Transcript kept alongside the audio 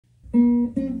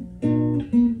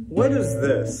Why does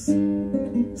this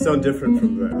sound different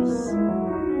from this,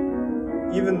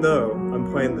 even though I'm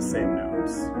playing the same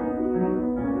notes?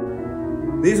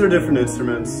 These are different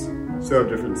instruments, so have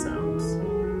different sounds.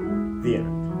 The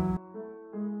end.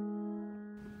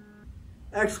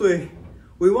 Actually,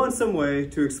 we want some way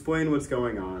to explain what's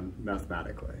going on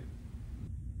mathematically.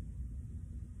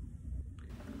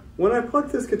 When I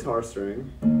pluck this guitar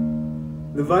string,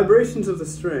 the vibrations of the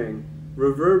string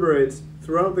reverberates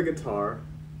throughout the guitar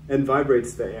and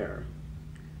vibrates the air.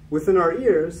 Within our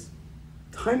ears,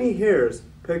 tiny hairs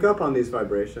pick up on these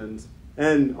vibrations,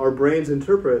 and our brains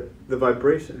interpret the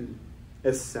vibration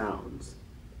as sounds.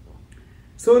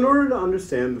 So in order to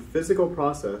understand the physical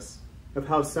process of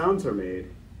how sounds are made,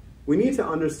 we need to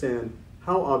understand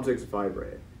how objects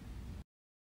vibrate.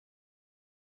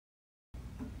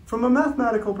 From a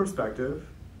mathematical perspective,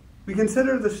 we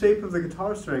consider the shape of the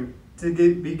guitar string to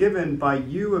be given by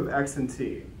u of x and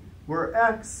t, where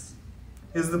x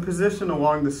is the position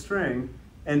along the string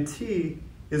and t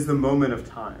is the moment of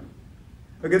time.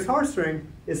 A guitar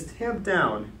string is tamped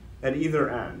down at either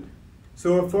end,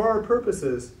 so for our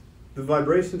purposes, the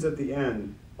vibrations at the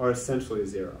end are essentially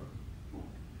zero.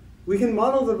 We can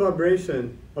model the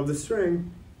vibration of the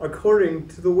string according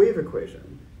to the wave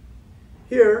equation.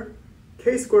 Here,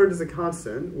 k squared is a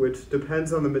constant, which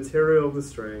depends on the material of the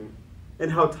string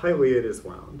and how tightly it is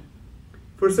wound.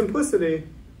 For simplicity,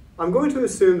 I'm going to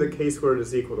assume that k squared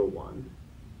is equal to 1,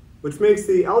 which makes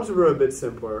the algebra a bit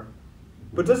simpler,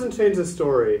 but doesn't change the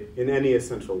story in any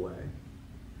essential way.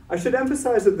 I should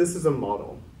emphasize that this is a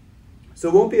model, so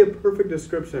it won't be a perfect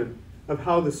description of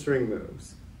how the string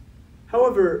moves.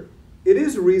 However, it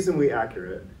is reasonably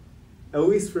accurate, at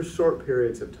least for short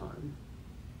periods of time.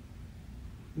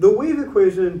 The wave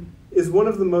equation is one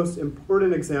of the most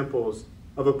important examples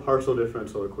of a partial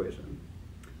differential equation.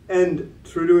 And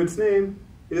true to its name,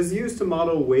 it is used to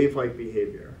model wave-like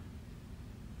behavior.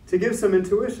 To give some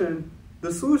intuition,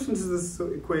 the solutions to this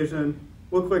equation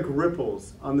look like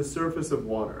ripples on the surface of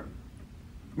water,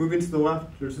 moving to the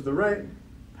left or to the right,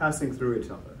 passing through each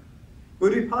other. It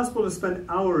would be possible to spend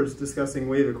hours discussing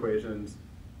wave equations,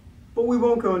 but we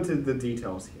won't go into the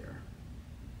details here.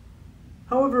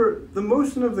 However, the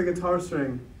motion of the guitar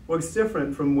string looks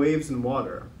different from waves in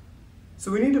water, so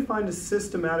we need to find a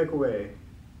systematic way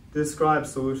to describe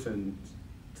solutions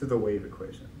to the wave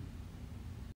equation.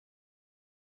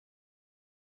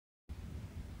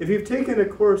 If you've taken a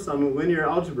course on linear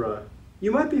algebra,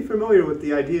 you might be familiar with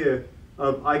the idea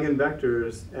of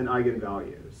eigenvectors and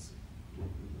eigenvalues.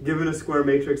 Given a square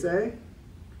matrix A,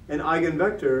 an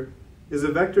eigenvector is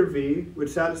a vector v which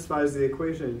satisfies the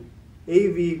equation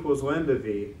AV equals lambda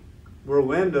v, where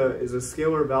lambda is a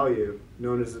scalar value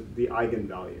known as the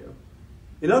eigenvalue.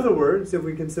 In other words, if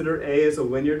we consider A as a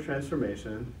linear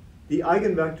transformation, the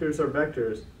eigenvectors are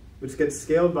vectors which get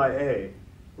scaled by A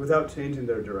without changing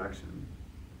their direction.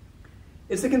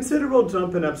 It's a considerable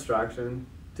jump in abstraction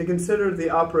to consider the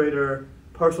operator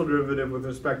partial derivative with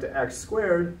respect to x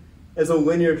squared as a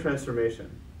linear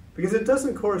transformation, because it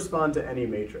doesn't correspond to any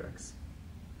matrix.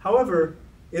 However,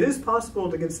 it is possible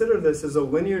to consider this as a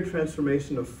linear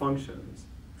transformation of functions,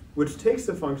 which takes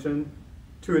the function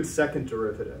to its second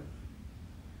derivative.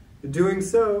 In doing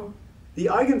so, the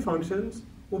eigenfunctions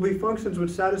will be functions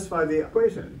which satisfy the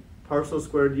equation partial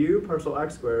squared u partial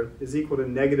x squared is equal to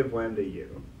negative lambda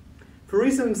u. For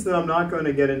reasons that I'm not going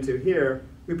to get into here,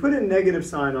 we put a negative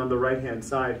sign on the right-hand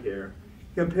side here,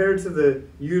 compared to the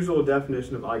usual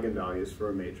definition of eigenvalues for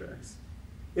a matrix.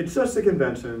 It's just a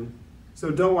convention, so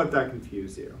don't let that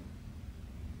confuse you.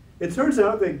 It turns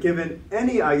out that given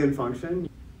any eigenfunction,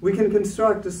 we can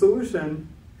construct a solution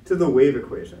to the wave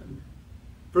equation.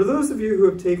 For those of you who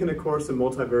have taken a course in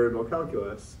multivariable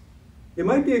calculus, it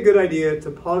might be a good idea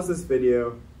to pause this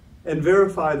video and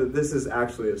verify that this is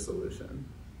actually a solution.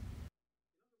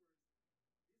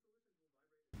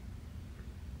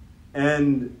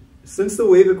 And since the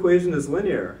wave equation is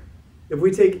linear, if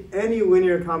we take any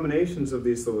linear combinations of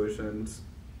these solutions,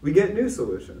 we get new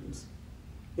solutions.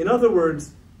 In other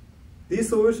words, these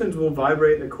solutions will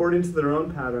vibrate according to their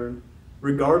own pattern,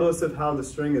 regardless of how the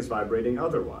string is vibrating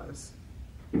otherwise.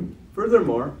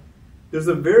 Furthermore, there's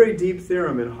a very deep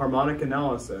theorem in harmonic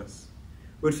analysis,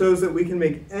 which shows that we can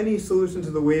make any solution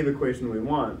to the wave equation we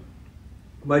want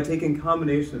by taking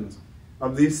combinations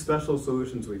of these special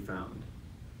solutions we found.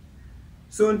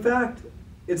 So in fact,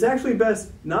 it's actually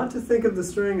best not to think of the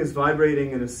string as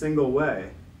vibrating in a single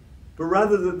way, but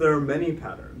rather that there are many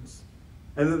patterns,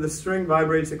 and that the string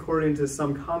vibrates according to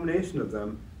some combination of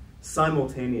them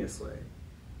simultaneously.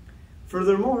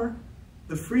 Furthermore,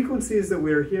 the frequencies that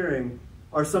we are hearing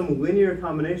are some linear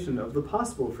combination of the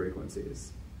possible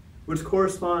frequencies, which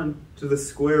correspond to the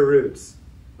square roots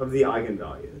of the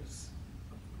eigenvalues.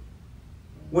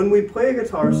 When we play a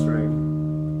guitar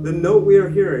string, the note we are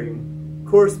hearing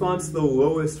corresponds to the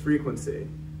lowest frequency,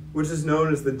 which is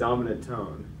known as the dominant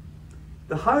tone.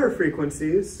 The higher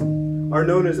frequencies are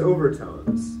known as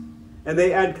overtones, and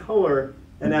they add color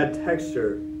and add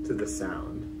texture to the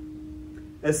sound.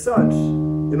 As such,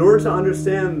 in order to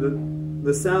understand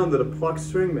the sound that a plucked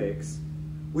string makes,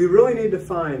 we really need to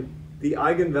find the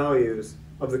eigenvalues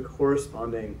of the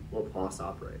corresponding Laplace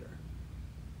operator.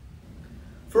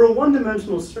 For a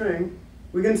one-dimensional string,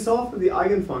 we can solve for the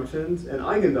eigenfunctions and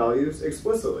eigenvalues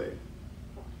explicitly.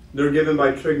 They're given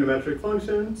by trigonometric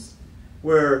functions,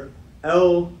 where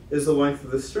L is the length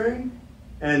of the string,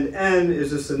 and n is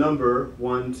just a number,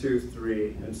 1, 2, 3,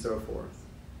 and so forth.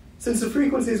 Since the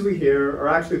frequencies we hear are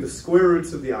actually the square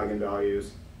roots of the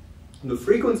eigenvalues, the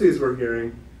frequencies we're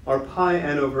hearing are pi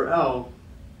n over L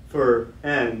for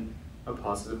n, a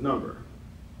positive number.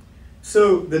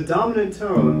 So the dominant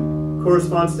tone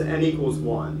corresponds to n equals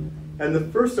 1, and the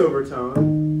first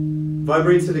overtone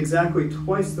vibrates at exactly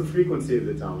twice the frequency of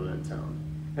the dominant tone,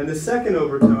 and the second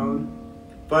overtone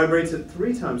vibrates at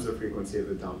 3 times the frequency of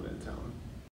the dominant tone.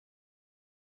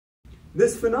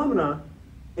 This phenomena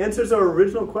answers our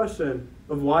original question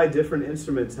of why different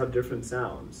instruments have different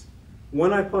sounds.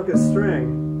 When I pluck a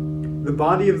string, the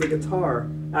body of the guitar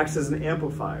acts as an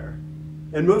amplifier,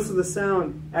 and most of the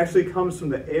sound actually comes from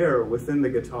the air within the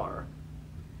guitar.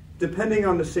 Depending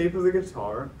on the shape of the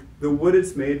guitar, the wood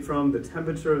it's made from, the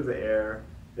temperature of the air,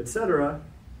 etc.,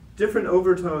 different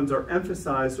overtones are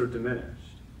emphasized or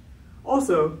diminished.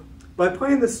 Also, by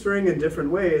playing the string in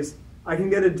different ways, I can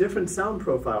get a different sound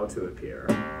profile to appear,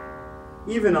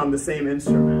 even on the same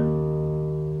instrument.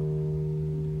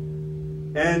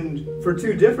 And for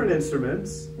 2 different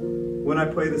instruments, when I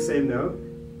play the same note,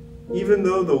 even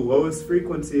though the lowest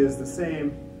frequency is the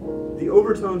same, the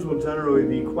overtones will generally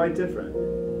be quite different,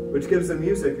 which gives the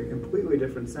music a completely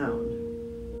different sound.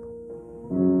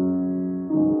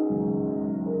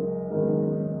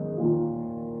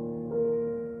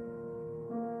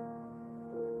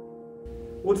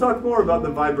 We'll talk more about the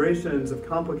vibrations of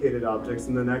complicated objects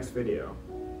in the next video.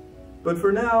 But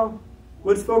for now,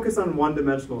 let's focus on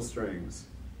one-dimensional strings,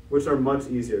 which are much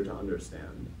easier to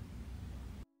understand.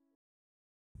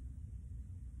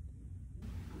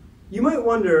 You might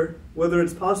wonder whether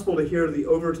it's possible to hear the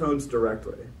overtones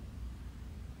directly.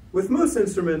 With most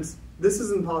instruments, this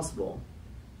is impossible,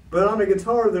 but on a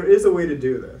guitar there is a way to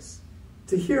do this.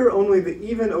 To hear only the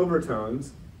even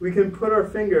overtones, we can put our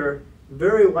finger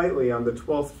very lightly on the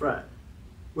 12th fret,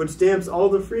 which damps all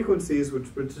the frequencies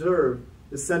which preserve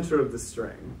the center of the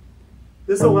string.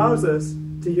 This allows us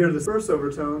to hear the first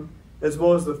overtone, as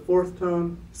well as the 4th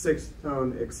tone, 6th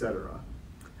tone, etc.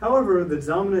 However, the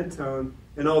dominant tone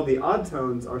and all the odd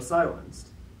tones are silenced.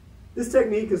 This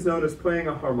technique is known as playing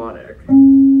a harmonic.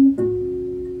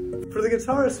 For the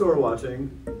guitarists who are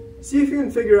watching, see if you can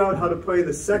figure out how to play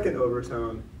the second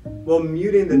overtone while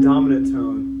muting the dominant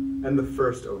tone and the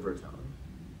first overtone.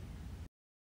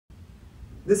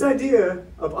 This idea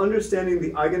of understanding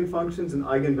the eigenfunctions and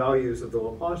eigenvalues of the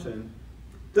Laplacian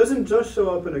doesn't just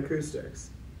show up in acoustics,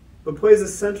 but plays a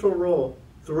central role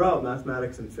throughout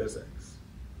mathematics and physics.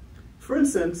 For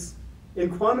instance, in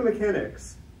quantum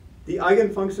mechanics, the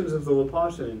eigenfunctions of the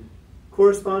Laplacian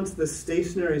correspond to the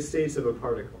stationary states of a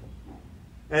particle,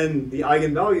 and the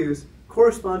eigenvalues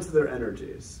correspond to their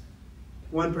energies.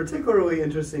 One particularly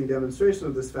interesting demonstration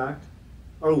of this fact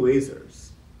are lasers.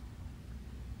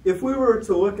 If we were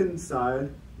to look inside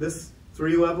this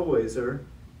 3-level laser,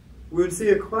 we would see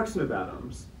a collection of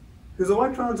atoms whose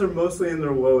electrons are mostly in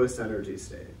their lowest energy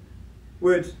state,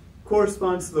 which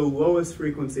corresponds to the lowest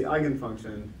frequency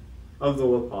eigenfunction of the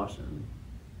Laplacian.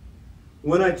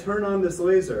 When I turn on this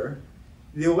laser,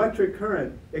 the electric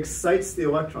current excites the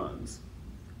electrons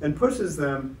and pushes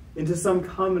them into some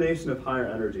combination of higher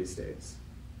energy states.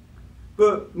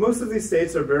 But most of these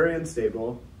states are very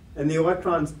unstable, and the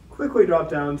electrons quickly drop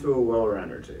down to a lower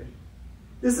energy.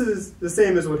 This is the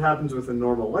same as what happens with a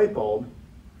normal light bulb,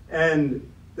 and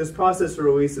this process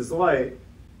releases light,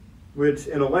 which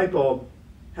in a light bulb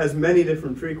has many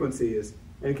different frequencies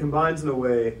and combines in a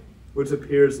way which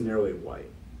appears nearly white.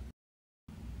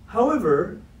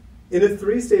 However, in a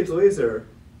 3-stage laser,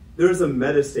 there is a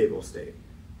metastable state,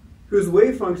 whose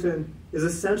wave function is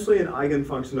essentially an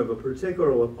eigenfunction of a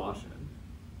particular Laplacian.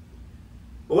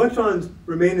 Electrons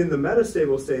remain in the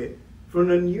metastable state for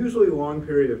an unusually long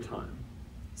period of time,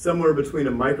 somewhere between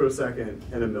a microsecond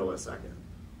and a millisecond,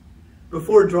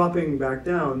 before dropping back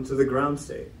down to the ground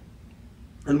state.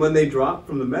 And when they drop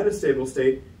from the metastable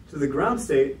state to the ground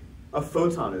state, a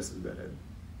photon is emitted.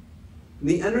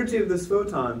 The energy of this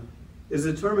photon is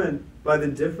determined by the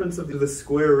difference of the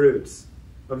square roots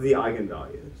of the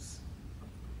eigenvalues.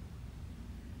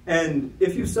 And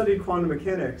if you've studied quantum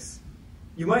mechanics,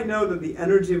 you might know that the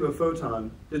energy of a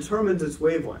photon determines its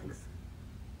wavelength,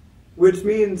 which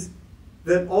means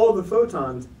that all the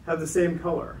photons have the same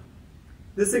color.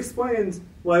 This explains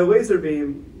why a laser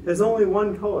beam has only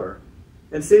one color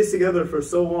and stays together for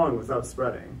so long without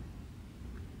spreading.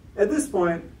 At this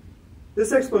point,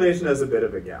 this explanation has a bit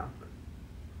of a gap.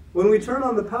 When we turn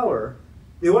on the power,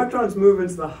 the electrons move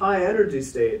into the high energy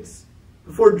states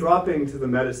before dropping to the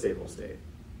metastable state.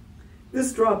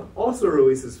 This drop also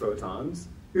releases photons,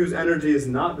 whose energy is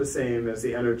not the same as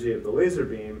the energy of the laser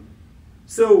beam.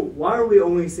 So why are we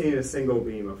only seeing a single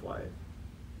beam of light?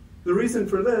 The reason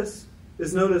for this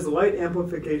is known as light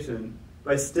amplification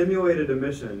by stimulated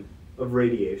emission of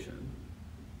radiation.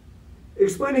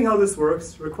 Explaining how this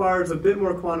works requires a bit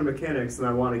more quantum mechanics than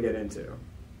I want to get into,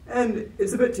 and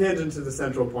it's a bit tangent to the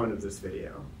central point of this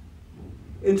video.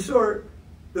 In short,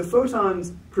 the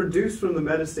photons produced from the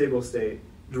metastable state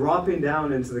dropping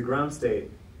down into the ground state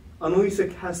unleash a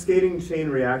cascading chain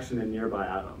reaction in nearby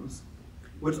atoms,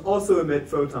 which also emit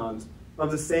photons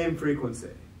of the same frequency.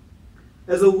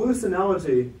 As a loose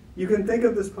analogy, you can think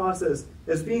of this process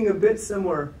as being a bit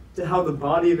similar to how the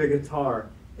body of a guitar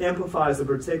amplifies a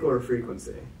particular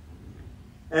frequency.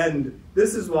 And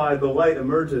this is why the light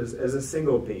emerges as a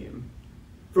single beam.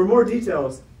 For more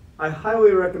details, I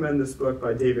highly recommend this book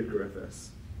by David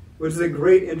Griffiths, which is a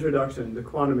great introduction to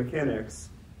quantum mechanics,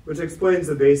 which explains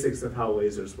the basics of how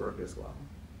lasers work as well.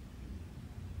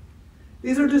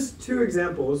 These are just two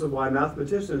examples of why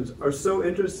mathematicians are so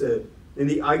interested in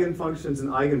the eigenfunctions and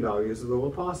eigenvalues of the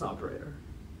Laplace operator.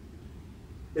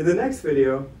 In the next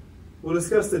video, we'll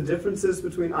discuss the differences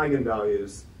between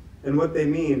eigenvalues and what they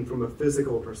mean from a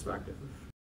physical perspective.